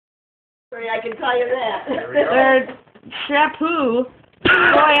Hungry, I can tell you that. There's shampoo,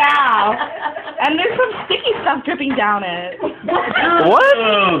 royale, and there's some sticky stuff dripping down it. What?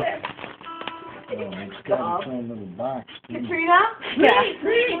 It's got its own little box, too. Katrina? Yeah.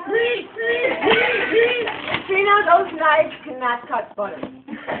 Katrina, those knives cannot cut butter.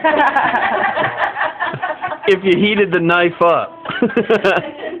 If you heated the knife up.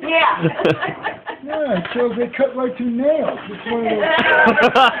 Yeah. Yeah, it shows they cut right through nails. It's one of those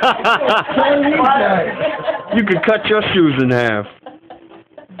Chinese knives. You could cut your shoes in half.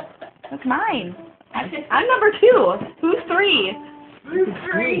 That's mine. I'm number 2. Who's 3?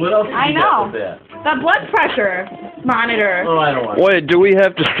 What else did I you know. get with that? The blood pressure monitor. Oh, I don't want Wait, do we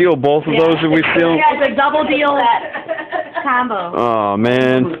have to steal both of those if we steal? Yeah, it's a double deal combo. Oh,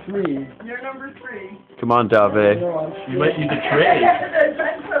 man. Number 3. You're number 3. Come on, Dave. You could trade.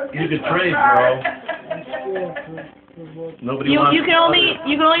 You could trade, bro. Nobody wants You can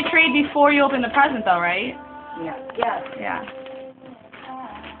only trade before you open the present, though, right? Yeah. Yes. Yeah.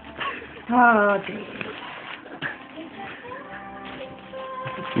 Oh, geez.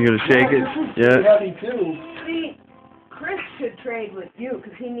 You gonna shake it? Yeah. Heavy, too. See, Chris should trade with you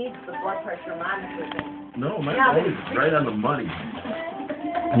because he needs the blood pressure monitor thing. No, my always is right on the money.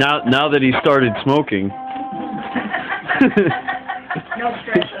 Now that he started smoking. No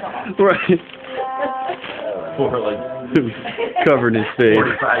stress at all. Right. For like Covering his face.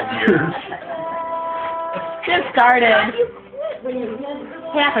 45 years. Just started When you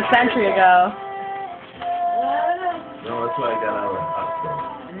half a century ago. No, that's why I got out of the hospital.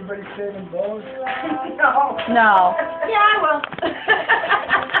 Anybody saving those? No. No. Yeah, I will.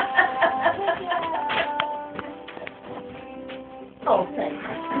 Oh, thanks.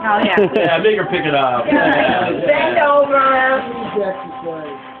 Oh, yeah. Yeah, make her pick it up. Bend over. Please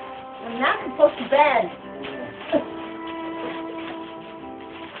exercise. I'm not supposed to bend.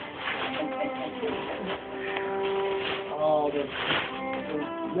 Oh, the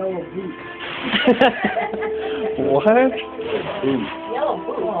yellow boots. What? Yellow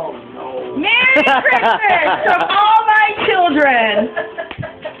boots. Oh, no. Merry Christmas from all my children.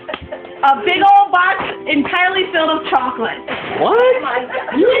 A big old box entirely filled with chocolate. What?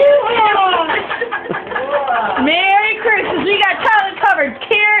 Merry Christmas. We got chocolate covered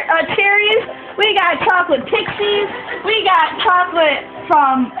cherries. We got chocolate pixies. We got chocolate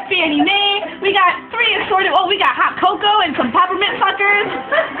from Fannie Mae. We got 3 assorted. Oh, we got hot cocoa and some peppermint suckers.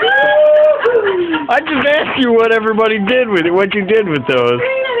 I just asked you what everybody did with it, what you did with those.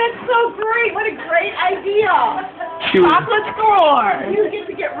 That's so great. What a great idea. Chocolate galore. You get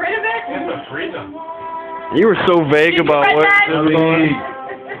to get rid of it. You were so vague Did you about read what that? was going on.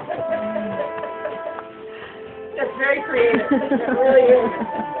 That's very creative. It really is.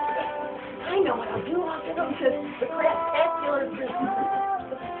 I know what I'll do. I'll get them to the craptacular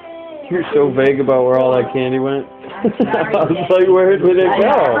Christmas. You're so vague about where all that candy went. I was like, where did it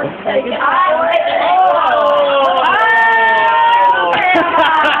go?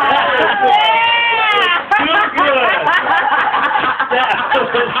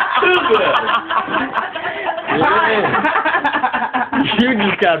 You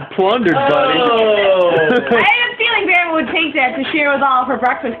just got plundered, buddy. I had a feeling Grandma would take that to share with all of her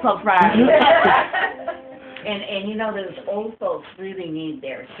Breakfast Club friends. And you know those old folks really need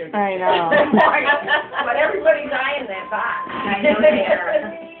their certificate. I know. But everybody's eyeing that box. I know they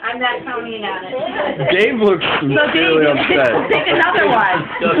are. I'm not counting on it. Dave looks So sincerely Dave, upset. take another one.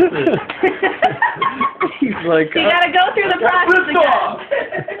 He's like, You gotta go through the process again.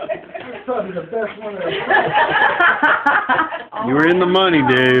 That's probably the best one I've you were in the money,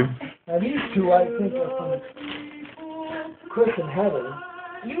 Dave. And these two, I think, are from Chris and Heather.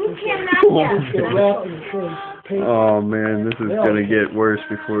 You cannot guess. They're wrapped in the same paper. Oh man, this is gonna get worse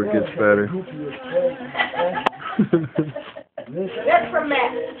before it gets better. That's from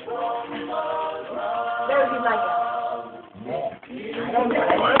Matt. That would be like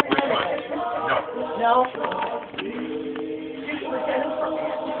No.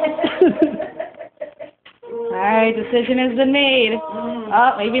 Alright, decision has been made.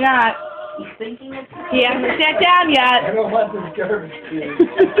 Oh, maybe not. He's thinking it's He hasn't sat down I yet. don't want this garbage can.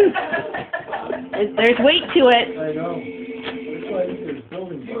 There's weight to it. I know. That's why this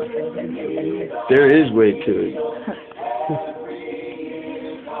building block. There is weight to it.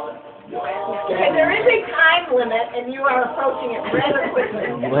 And there is a time limit, and you are approaching it rather quickly.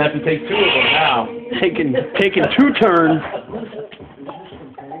 We'll have to take 2 of them now. Taking 2 turns.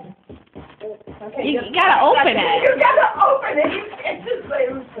 You gotta open it. You gotta open it. You can't just say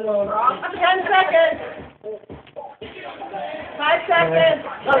it was wrong. 10 seconds. 5 seconds.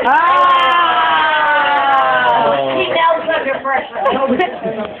 Ah! He knows under pressure. I always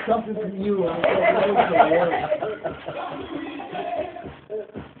have something from you.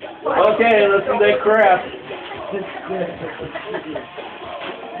 Okay, let's do that crap.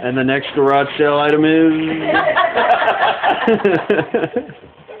 And the next garage sale item is...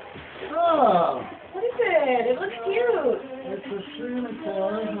 Oh, What is it? It looks cute. it's a Santa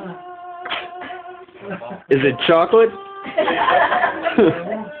Claus. Is it chocolate?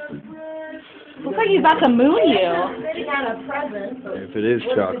 Looks like he's about to moon you. Sitting on a present. So If it is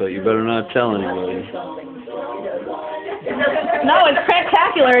chocolate, you better not tell anybody. No, it's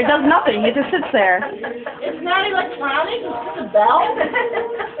spectacular. It does nothing. It just sits there. it's not electronic. It's just a bell.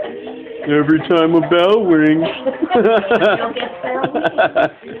 Every time a bell rings. You'll get fairly.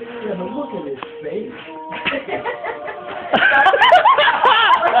 Yeah, but look at his face.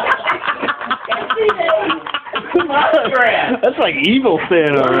 That's like evil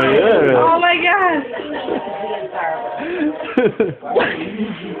Santa right there. Oh my gosh.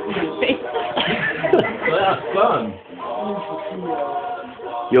 That's fun.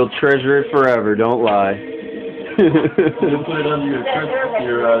 You'll treasure it forever, don't lie. You put it under your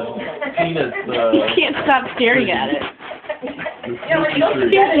penis. You can't stop staring at it. Tree.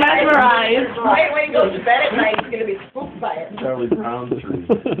 He's mesmerized. Right when he goes to bed at night, he's going to be spooked by it. Charlie Brown tree.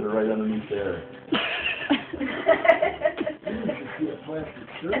 They're right underneath there.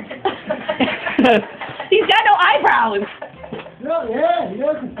 He's got no eyebrows. No, yeah, he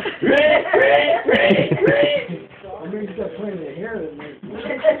doesn't. Great. I mean, he's got plenty of hair that makes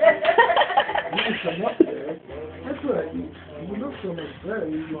some up there. That's what I mean. You look so much better.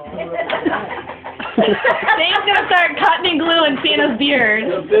 You can cover up your eyes. Dave's gonna start cutting and gluing Santa's beard.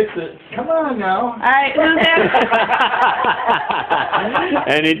 Go fix it. Come on now. Alright, who's next?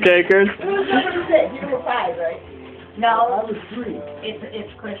 Any takers? Who's number 6? You were 5, right? I No, was 3.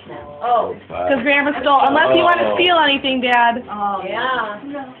 it's Chris now. Oh. Because Grandma stole. Unless you want to steal anything, Dad. Oh, yeah.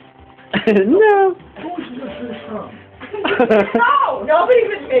 No. Who was this from? No,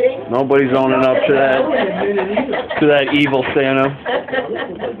 nobody's admitting. Nobody's owning up to that. To that evil Santa.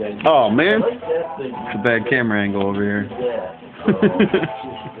 Oh man, it's a bad camera angle over here.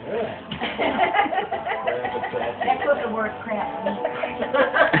 That's what the word crap means.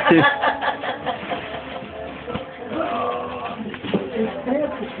 His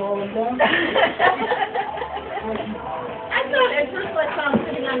pants are falling down. I thought at first I saw him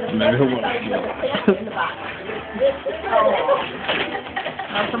sitting on the Maybe floor he'll with want to a pants in the box.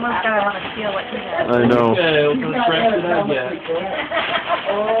 Well, someone's gotta want to steal what he has. I know. Okay, what kind of crap did I get?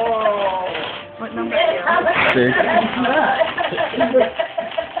 Oh. What number are you? 6.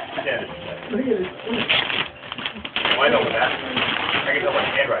 Look at his Oh, I know that. I can tell my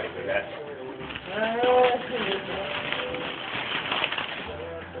handwriting for that.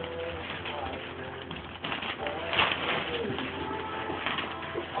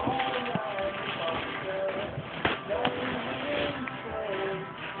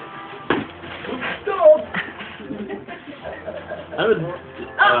 I would.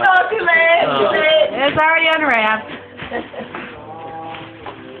 Oh, too late. Too late. It's already unwrapped.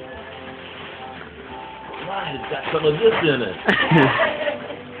 Why, it's got some of this in it.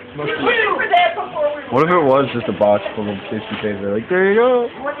 We were waiting for that before we What if it was just a box full of tissue paper? Like, there you go.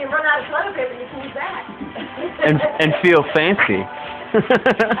 When you run out of toilet paper, you can use that. And feel fancy.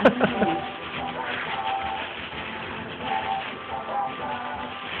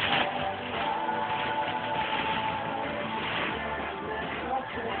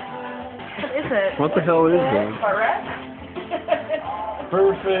 What is it? What the hell is that? Correct?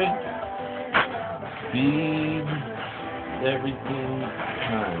 Perfect. Bead. Everything.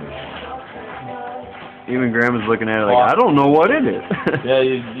 Time. Even Grandma's looking at it like, I don't know what it is. Yeah,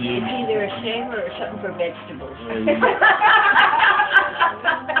 you It's either a shaver or something for vegetables.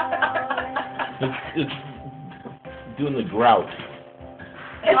 it's doing the grout.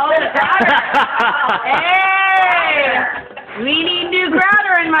 Hey! We need new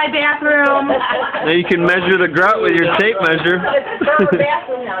grouter in my bathroom. Now you can measure the grout with your tape measure.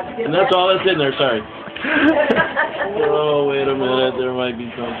 And that's all that's in there, sorry. Oh, wait a minute, there might be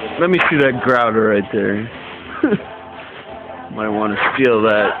something. Let me see that grouter right there. Might want to steal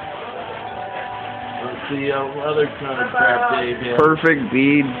that. Let's see other kind of crap Dave has. Perfect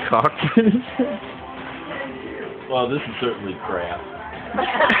bead cockpit. Well, this is certainly crap.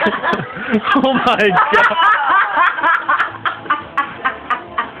 Oh my god.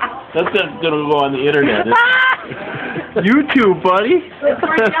 That's gonna go on the internet. YouTube, buddy. It's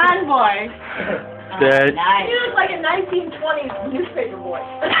for John Boy. That. Nice. He looks like a 1920s newspaper boy.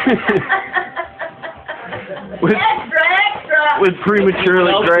 with, Extra. with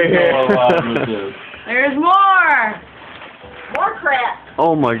prematurely gray hair. There's more. More crap.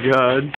 Oh my God.